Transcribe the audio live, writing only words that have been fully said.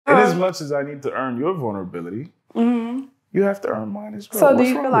much as I need to earn your vulnerability, you have to earn mine as well. So do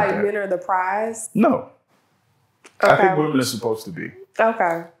you feel like men are the prize? No. Okay. I think women are supposed to be.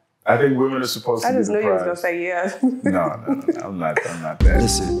 Okay. I think women are supposed to be the prize. I just knew you was going to say yeah. No. I'm not that.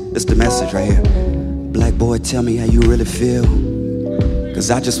 Listen, it's the message right here. Black boy, tell me how you really feel. Cause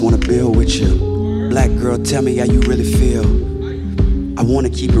I just wanna build with you. Black girl, tell me how you really feel. I wanna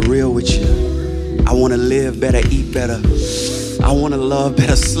keep it real with you. I wanna live better, eat better. I wanna love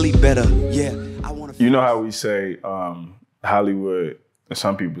better, sleep better. Yeah, I wanna. You know how we say Hollywood,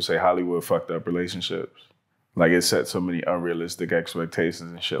 some people say Hollywood fucked up relationships. Like it set so many unrealistic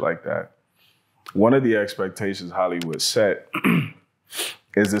expectations and shit like that. One of the expectations Hollywood set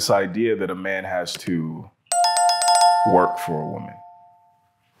is this idea that a man has to work for a woman.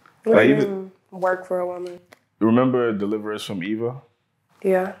 What do you mean, work for a woman? Remember Deliver Us from Eva?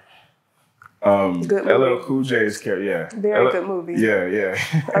 Yeah. Good movie. LL Cool J's character, yeah. Very good movie. Yeah.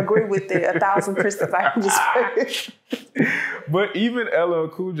 Agree with it 1,000%. I can just. But even LL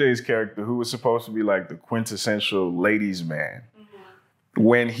Cool J's character, who was supposed to be like the quintessential ladies' man,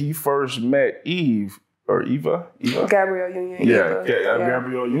 when he first met Eva? Gabrielle Union. Yeah,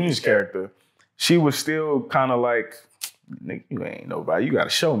 Gabrielle Union's character, she was still kind of like, nigga, you ain't nobody. You got to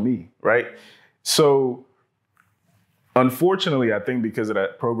show me, right? So, unfortunately, I think because of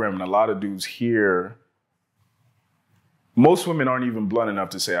that program, and a lot of dudes here, most women aren't even blunt enough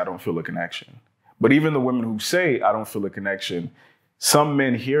to say, I don't feel a connection. But even the women who say, I don't feel a connection, some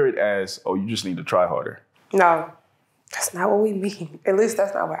men hear it as, oh, you just need to try harder. No, that's not what we mean. At least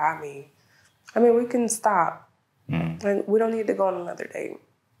that's not what I mean. I mean, we can stop. And we don't need to go on another date.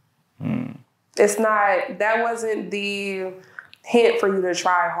 It's not, that wasn't the hint for you to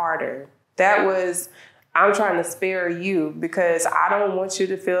try harder. That was, I'm trying to spare you because I don't want you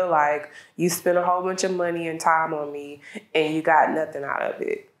to feel like you spent a whole bunch of money and time on me and you got nothing out of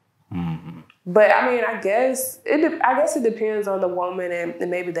it. But I mean, I guess it depends on the woman and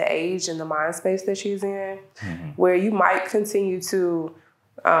maybe the age and the mind space that she's in, where you might continue to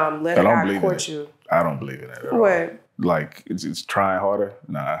let a guy court you. I don't believe in that at all. What? Like, it's trying harder?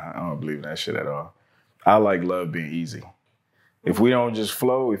 Nah, I don't believe in that shit at all. I like love being easy. If we don't just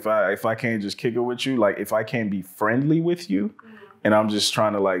flow, if I can't just kick it with you, like if I can't be friendly with you and I'm just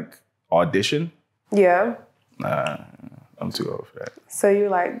trying to like audition. Yeah. Nah, I'm too old for that. So you're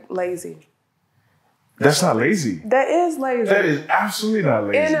like lazy. That's not lazy. That is lazy. That is absolutely not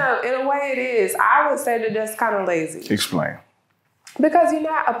lazy. In a way it is. I would say that that's kind of lazy. Explain. Because you're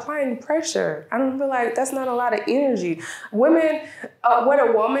not applying pressure. I don't feel like that's not a lot of energy. Women, what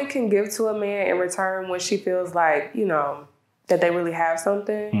a woman can give to a man in return when she feels like, you know, that they really have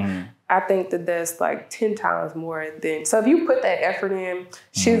something, I think that that's like 10 times more than. So if you put that effort in,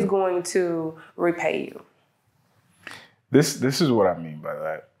 she's going to repay you. This is what I mean by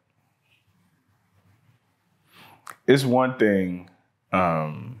that. It's one thing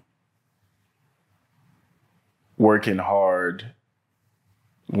working hard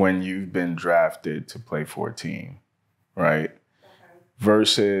when you've been drafted to play for a team, right?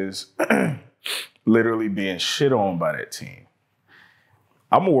 Versus literally being shit on by that team.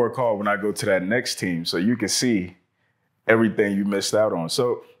 I'm gonna work hard when I go to that next team so you can see everything you missed out on.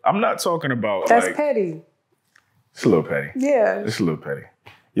 So I'm not talking about that's petty. It's a little petty. Yeah. It's a little petty.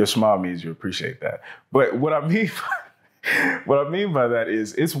 Your smile means you appreciate that. But what I mean by that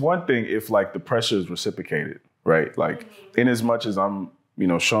is it's one thing if like the pressure is reciprocated, right? Like in as much as I'm, you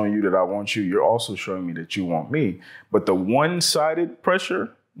know, showing you that I want you, you're also showing me that you want me. But the one-sided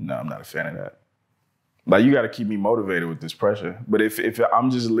pressure, no, I'm not a fan of that. Like, you got to keep me motivated with this pressure. But if I'm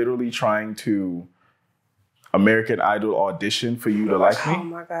just literally trying to American Idol audition for you to like me. Oh,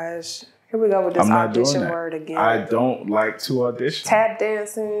 my gosh. Here we go with this audition word again. I don't like to audition. Tap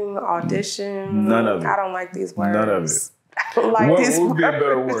dancing, audition. None of it. I don't like these words. None of it. I don't like these words. What would be a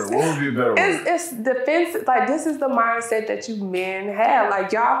better word? What would be a better word? It's defensive. Like, this is the mindset that you men have.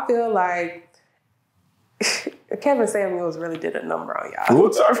 Like, y'all feel like Kevin Samuels really did a number on y'all.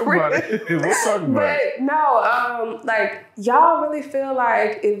 We'll talk about it. We'll talk about it. But no, like, y'all really feel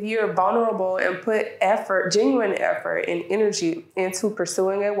like if you're vulnerable and put effort, genuine effort and energy into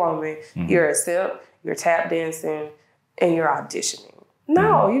pursuing a woman, you're a simp, you're tap dancing, and you're auditioning.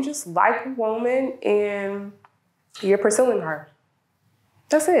 No, you just like a woman and you're pursuing her.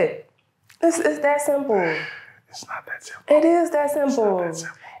 That's it. It's that simple. It's not that simple. It is that simple. It's not that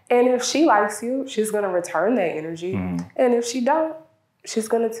simple. And if she likes you, she's going to return that energy. And if she don't, she's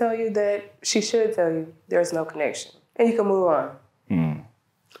going to tell you that she should tell you there's no connection. And you can move on.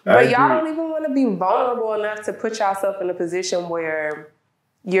 But y'all don't even want to be vulnerable enough to put yourself in a position where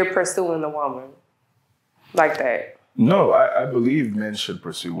you're pursuing the woman like that. No, I believe men should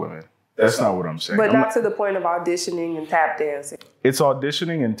pursue women. That's not what I'm saying. But not to the point of auditioning and tap dancing. It's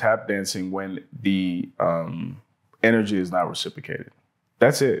auditioning and tap dancing when the energy is not reciprocated.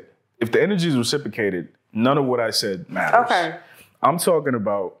 That's it. If the energy is reciprocated, none of what I said matters. Okay. I'm talking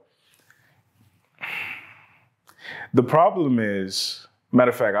about, the problem is, matter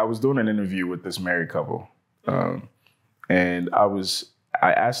of fact, I was doing an interview with this married couple. And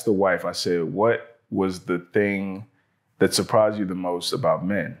I asked the wife, I said, what was the thing that surprised you the most about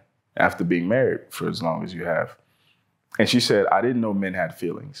men after being married for as long as you have? And she said, I didn't know men had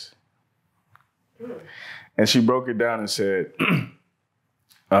feelings. And she broke it down and said,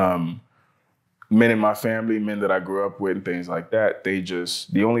 men in my family, men that I grew up with and things like that,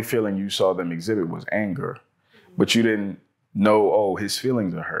 the only feeling you saw them exhibit was anger. But you didn't know, oh, his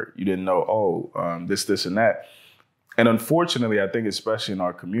feelings are hurt. You didn't know, oh, this, and that. And unfortunately, I think especially in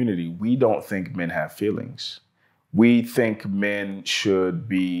our community, we don't think men have feelings. We think men should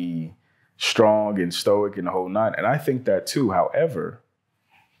be strong and stoic and the whole nine. And I think that too. However,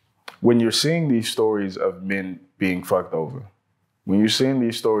 when you're seeing these stories of men being fucked over, when you're seeing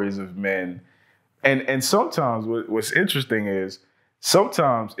these stories of men, and sometimes what's interesting is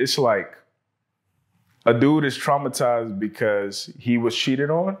sometimes it's like a dude is traumatized because he was cheated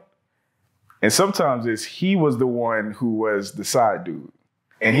on. And sometimes it's he was the one who was the side dude.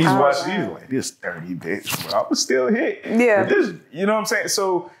 And he's watching, he's like, this dirty bitch, but I was still hit. Yeah. You know what I'm saying?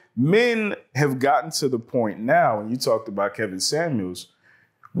 So men have gotten to the point now, and you talked about Kevin Samuels,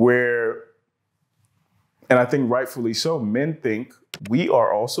 where, and I think rightfully so, men think we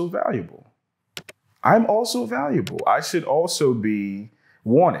are also valuable. I'm also valuable. I should also be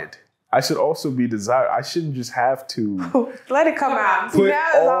wanted. I should also be desired. I shouldn't just have to let it come out. Now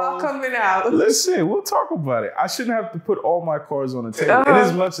it's all coming out. Listen, we'll talk about it. I shouldn't have to put all my cards on the table. And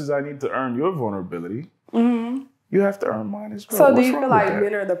as much as I need to earn your vulnerability, you have to earn mine as well. So do you feel like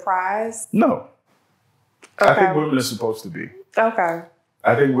men are the prize? No. Okay. I think women are supposed to be. Okay.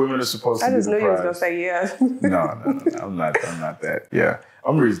 I think women are supposed to be the prize. I just knew you was going to say yeah. No. I'm not that. Yeah.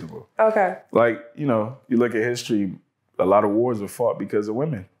 I'm reasonable. Okay. Like, you look at history, a lot of wars were fought because of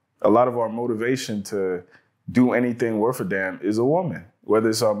women. A lot of our motivation to do anything worth a damn is a woman, whether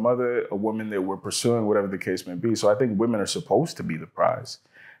it's our mother, a woman that we're pursuing, whatever the case may be. So I think women are supposed to be the prize.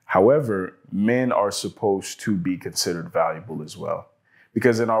 However, men are supposed to be considered valuable as well.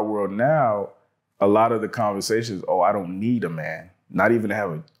 Because in our world now, a lot of the conversations, oh, I don't need a man, not even to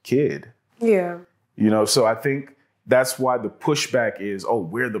have a kid. Yeah. So I think that's why the pushback is, oh,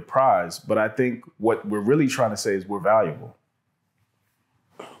 we're the prize. But I think what we're really trying to say is we're valuable.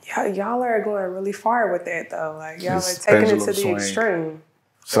 Y'all are going really far with that, though. Like, y'all are taking it to the extreme.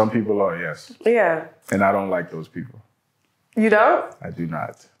 Some people are, yes. Yeah. And I don't like those people. You don't? I do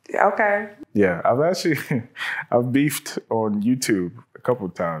not. Okay. Yeah, I've beefed on YouTube a couple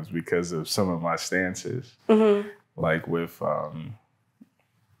of times because of some of my stances. Mm-hmm. Like with,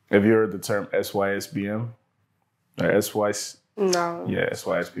 have you heard the term SYSBM? No. Yeah,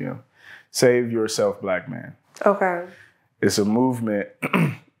 SYSBM. Save Yourself, Black Man. Okay. It's a movement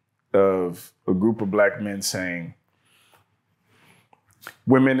of a group of black men saying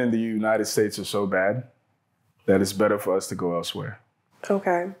women in the United States are so bad that it's better for us to go elsewhere.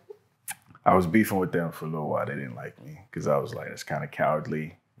 Okay. I was beefing with them for a little while. They didn't like me because I was like, it's kind of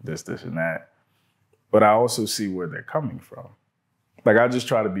cowardly, this, and that. But I also see where they're coming from. Like, I just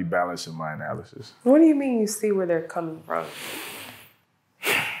try to be balanced in my analysis. What do you mean you see where they're coming from?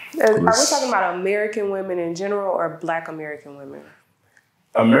 Are we talking about American women in general or Black American women?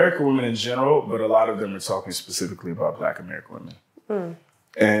 American women in general, but a lot of them are talking specifically about Black American women. Mm.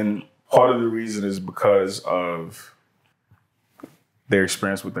 And part of the reason is because of their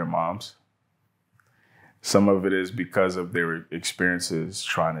experience with their moms. Some of it is because of their experiences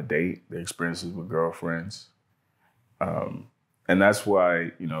trying to date, their experiences with girlfriends. And that's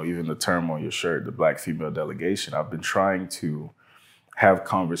why, even the term on your shirt, the Black female delegation, I've been trying to have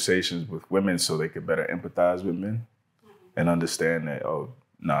conversations with women so they could better empathize with men and understand that, oh,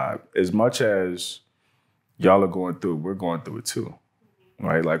 nah, as much as y'all are going through it, we're going through it too,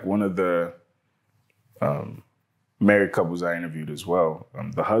 right? Like one of the married couples I interviewed as well,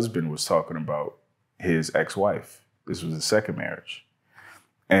 the husband was talking about his ex-wife. This was his second marriage.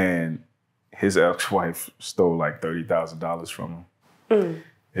 And his ex-wife stole like $30,000 from him.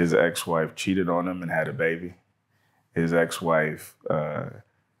 His ex-wife cheated on him and had a baby. His ex-wife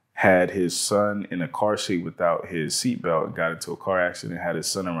had his son in a car seat without his seatbelt and got into a car accident and had his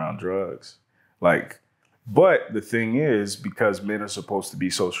son around drugs. But the thing is, because men are supposed to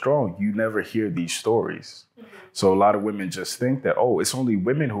be so strong, you never hear these stories. Mm-hmm. So a lot of women just think that, oh, it's only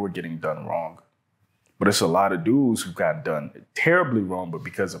women who are getting done wrong. But it's a lot of dudes who've got done terribly wrong, but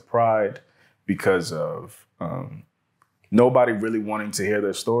because of pride, because of nobody really wanting to hear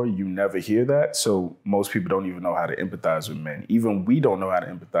their story, you never hear that. So most people don't even know how to empathize with men. Even we don't know how to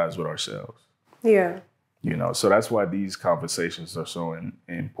empathize with ourselves. Yeah. You know, so that's why these conversations are so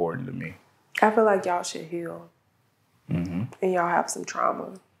important to me. I feel like y'all should heal. And y'all have some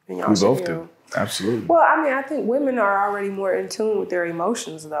trauma. And y'all We should both heal. do. Absolutely. Well, I mean, I think women are already more in tune with their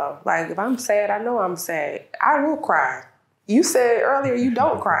emotions, though. Like, if I'm sad, I know I'm sad. I will cry. You said earlier you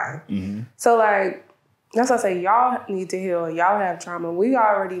don't cry. So, like, that's why I say y'all need to heal. Y'all have trauma. We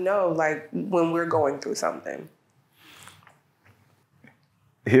already know, like, when we're going through something.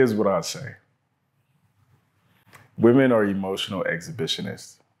 Here's what I'll say. Women are emotional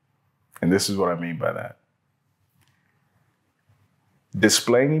exhibitionists. And this is what I mean by that.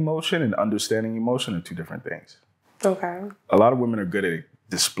 Displaying emotion and understanding emotion are two different things. Okay. A lot of women are good at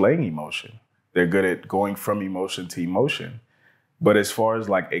displaying emotion. They're good at going from emotion to emotion. But as far as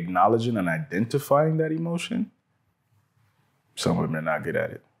like acknowledging and identifying that emotion, some women are not good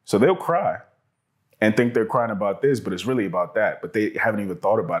at it. So they'll cry and think they're crying about this, but it's really about that. But they haven't even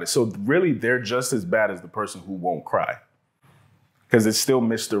thought about it. So really, they're just as bad as the person who won't cry. Because it's still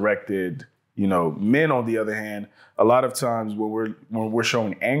misdirected. You know, men, on the other hand, a lot of times when we're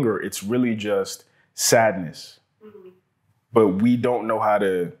showing anger, it's really just sadness. But we don't know how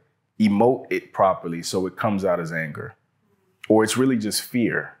to emote it properly, so it comes out as anger. Or it's really just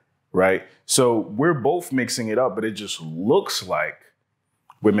fear, right? So we're both mixing it up, but it just looks like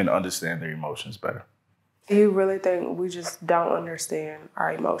women understand their emotions better. You really think we just don't understand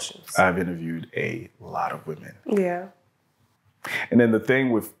our emotions? I've interviewed a lot of women. Yeah. And then the thing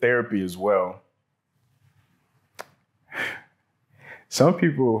with therapy as well, some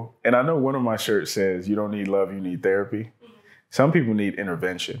people, and I know one of my shirts says, you don't need love, you need therapy. Some people need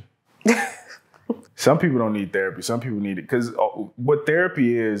intervention. Some people don't need therapy. Some people need it. Because what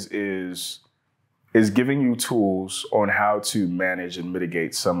therapy is giving you tools on how to manage and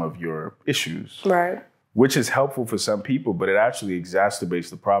mitigate some of your issues. Right. Which is helpful for some people, but it actually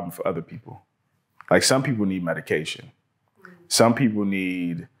exacerbates the problem for other people. Like some people need medication. Some people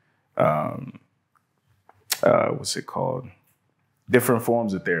need, what's it called? Different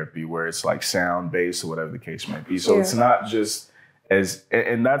forms of therapy where it's like sound-based or whatever the case may be. So it's not just as,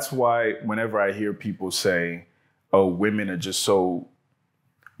 and that's why whenever I hear people say, oh, women are just so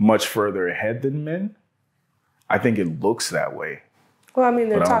much further ahead than men, I think it looks that way. Well, I mean,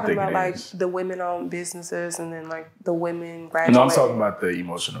 they're talking about like the women-owned businesses and then like the women graduating. No, I'm talking about the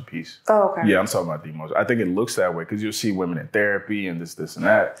emotional piece. Oh, okay. Yeah, I'm talking about the emotion. I think it looks that way because you'll see women in therapy and this, and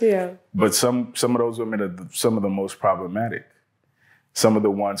that. Yeah. But some of those women are some of the most problematic. Some of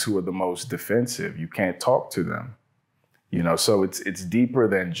the ones who are the most defensive. You can't talk to them. You know, so it's deeper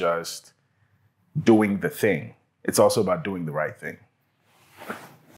than just doing the thing. It's also about doing the right thing.